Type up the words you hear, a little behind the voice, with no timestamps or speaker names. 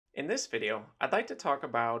In this video, I'd like to talk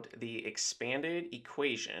about the expanded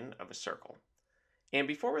equation of a circle. And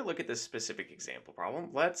before we look at this specific example problem,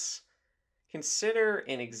 let's consider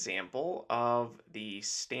an example of the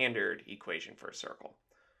standard equation for a circle.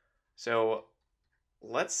 So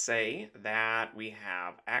let's say that we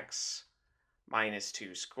have x minus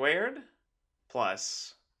 2 squared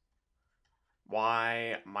plus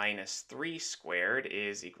y minus 3 squared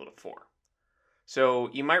is equal to 4. So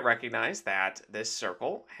you might recognize that this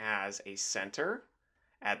circle has a center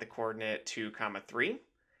at the coordinate 2, 3,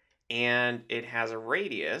 and it has a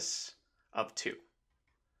radius of 2.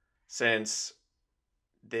 Since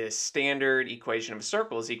the standard equation of a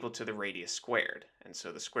circle is equal to the radius squared, and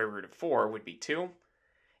so the square root of 4 would be 2.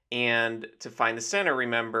 And to find the center,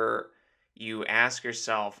 remember, you ask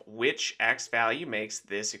yourself which x value makes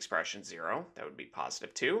this expression 0. That would be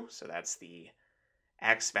positive 2, so that's the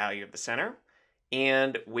x value of the center.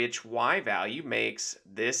 And which y value makes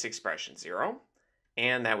this expression 0,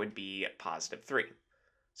 and that would be positive 3.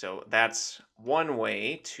 So that's one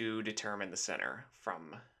way to determine the center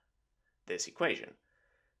from this equation.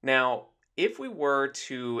 Now, if we were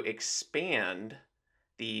to expand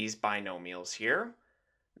these binomials here,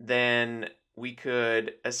 then we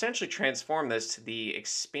could essentially transform this to the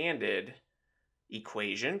expanded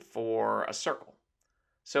equation for a circle.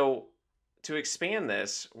 So to expand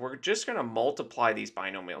this, we're just going to multiply these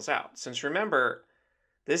binomials out. Since remember,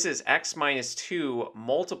 this is x minus 2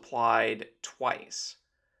 multiplied twice.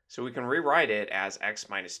 So we can rewrite it as x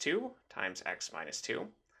minus 2 times x minus 2.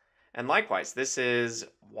 And likewise, this is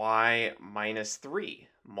y minus 3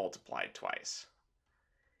 multiplied twice.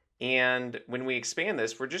 And when we expand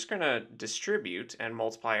this, we're just going to distribute and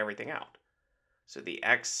multiply everything out. So the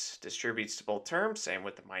x distributes to both terms, same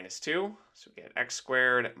with the minus 2. So we get x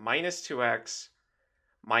squared minus 2x,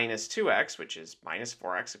 which is minus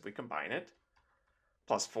 4x if we combine it,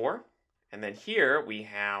 plus 4. And then here we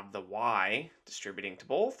have the y distributing to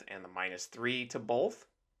both and the minus 3 to both.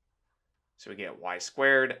 So we get y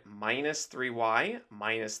squared minus 3y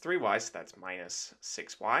minus 3y, so that's minus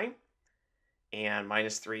 6y. And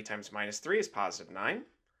minus 3 times minus 3 is positive 9.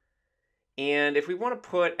 And if we want to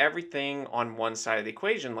put everything on one side of the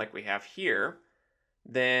equation like we have here,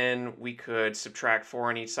 then we could subtract 4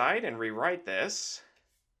 on each side and rewrite this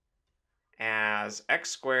as x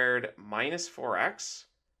squared minus 4x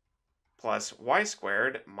plus y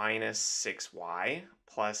squared minus 6y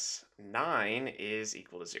plus 9 is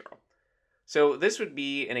equal to 0. So this would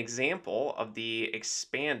be an example of the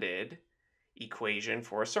expanded equation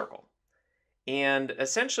for a circle. And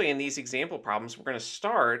essentially in these example problems, we're going to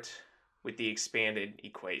start with the expanded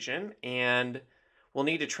equation, and we'll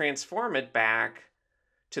need to transform it back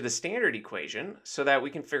to the standard equation so that we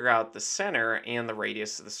can figure out the center and the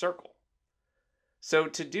radius of the circle. So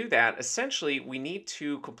to do that, essentially, we need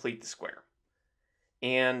to complete the square.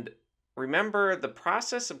 And remember, the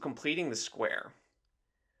process of completing the square,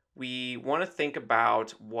 we want to think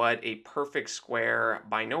about what a perfect square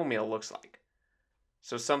binomial looks like.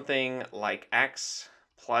 So something like x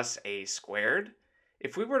plus a squared,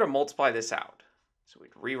 if we were to multiply this out, so we'd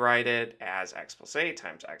rewrite it as x plus a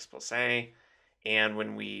times x plus a, and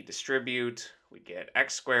when we distribute, we get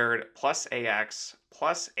x squared plus ax,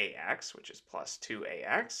 which is plus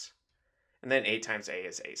 2ax, and then a times a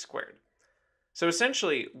is a squared. So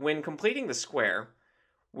essentially, when completing the square,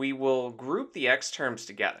 we will group the x terms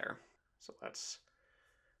together. So let's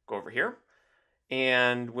go over here.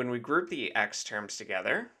 And when we group the x terms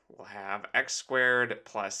together, we'll have x squared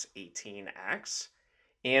plus 18x,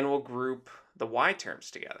 and we'll group the y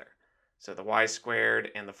terms together. So the y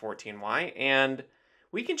squared and the 14y, and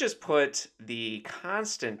we can just put the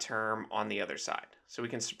constant term on the other side. So we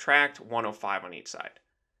can subtract 105 on each side.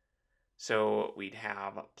 So we'd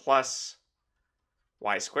have plus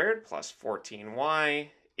y squared plus 14y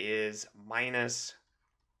is minus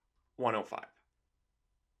 105.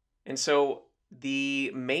 And so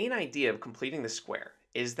the main idea of completing the square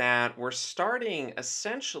is that we're starting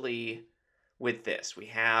essentially with this. We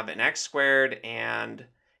have an x squared and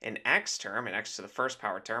an x term, an x to the first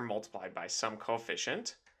power term multiplied by some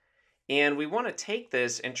coefficient. And we want to take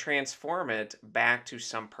this and transform it back to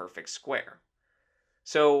some perfect square.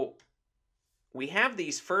 So we have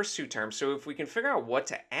these first two terms. So if we can figure out what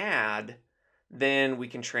to add, then we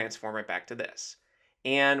can transform it back to this.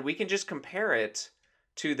 And we can just compare it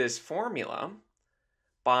to this formula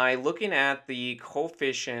by looking at the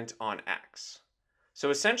coefficient on x. So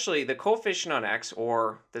essentially, the coefficient on x,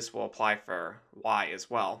 or this will apply for y as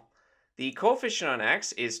well, the coefficient on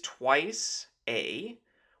x is twice a,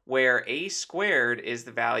 where a squared is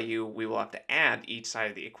the value we will have to add each side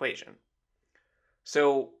of the equation.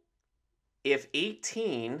 So if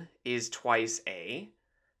 18 is twice a,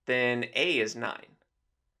 then a is 9.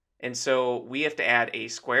 And so we have to add a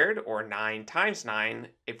squared, or 9 times 9.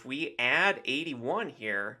 If we add 81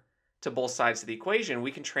 here to both sides of the equation,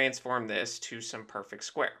 we can transform this to some perfect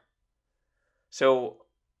square. So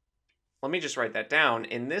let me just write that down.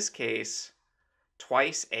 In this case,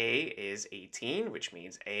 twice a is 18, which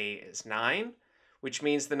means a is 9, which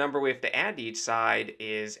means the number we have to add to each side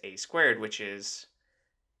is a squared, which is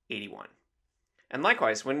 81. And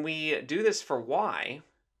likewise, when we do this for y,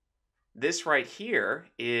 this right here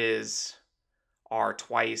is our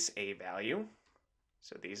twice a value.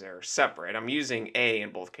 So these are separate. I'm using a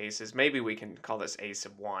in both cases. Maybe we can call this a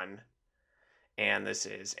sub 1, and this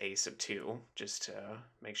is a sub 2, just to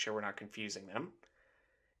make sure we're not confusing them.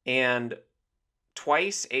 And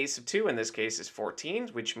twice a sub 2 in this case is 14,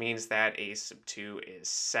 which means that a sub 2 is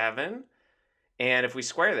 7. And if we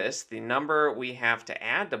square this, the number we have to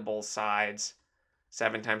add to both sides,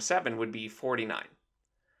 7 times 7, would be 49.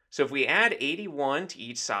 So if we add 81 to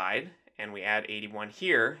each side, and we add 81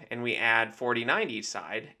 here, and we add 49 to each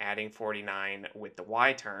side, adding 49 with the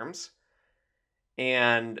y terms,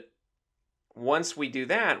 and once we do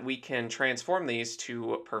that, we can transform these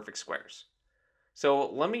to perfect squares. So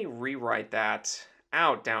let me rewrite that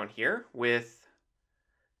out down here with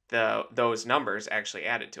those numbers actually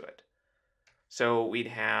added to it. So we'd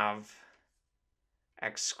have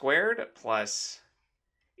x squared plus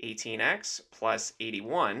 18x plus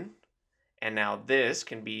 81, and now this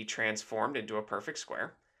can be transformed into a perfect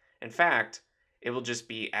square. In fact, it will just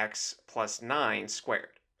be x plus 9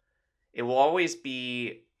 squared. It will always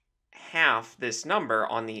be half this number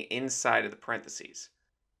on the inside of the parentheses.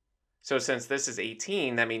 So since this is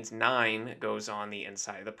 18, that means 9 goes on the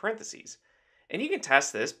inside of the parentheses. And you can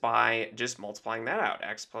test this by just multiplying that out.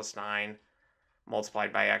 X plus 9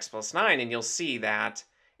 multiplied by x plus 9, and you'll see that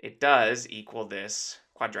it does equal this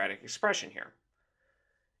quadratic expression here.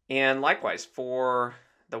 And likewise, for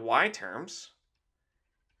the y terms,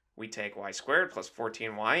 we take y squared plus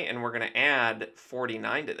 14y, and we're going to add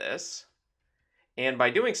 49 to this. And by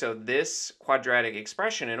doing so, this quadratic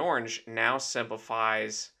expression in orange now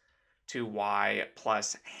simplifies to y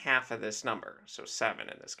plus half of this number, so 7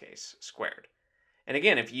 in this case, squared. And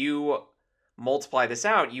again, if you multiply this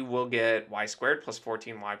out, you will get y squared plus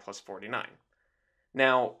 14y plus 49.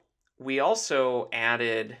 Now, we also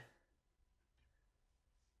added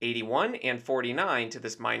 81 and 49 to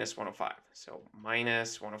this minus 105. So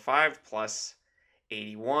minus 105 plus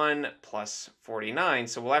 81 plus 49.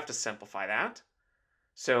 So we'll have to simplify that.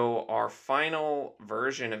 So our final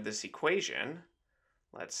version of this equation,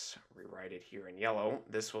 let's rewrite it here in yellow.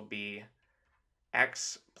 This will be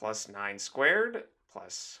x plus 9 squared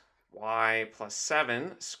plus y plus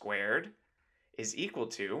 7 squared is equal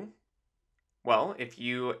to, well, if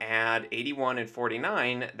you add 81 and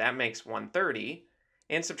 49, that makes 130,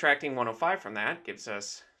 and subtracting 105 from that gives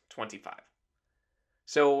us 25.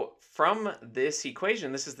 So from this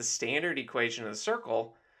equation, this is the standard equation of the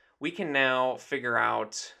circle, we can now figure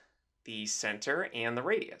out the center and the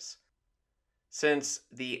radius. Since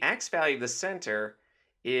the x value of the center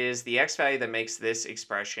is the x value that makes this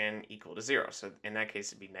expression equal to 0. So in that case,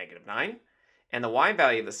 it'd be negative 9. And the y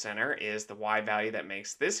value of the center is the y value that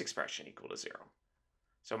makes this expression equal to 0.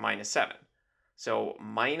 So minus 7. So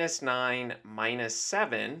minus 9 minus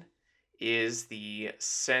 7 is the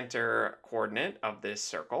center coordinate of this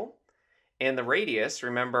circle. And the radius,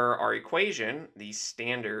 remember our equation, the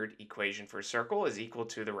standard equation for a circle, is equal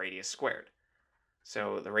to the radius squared.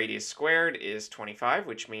 So the radius squared is 25,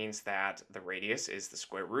 which means that the radius is the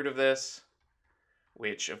square root of this,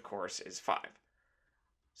 which of course is 5.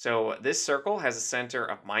 So this circle has a center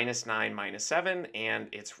of minus 9 minus 7, and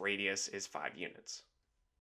its radius is 5 units.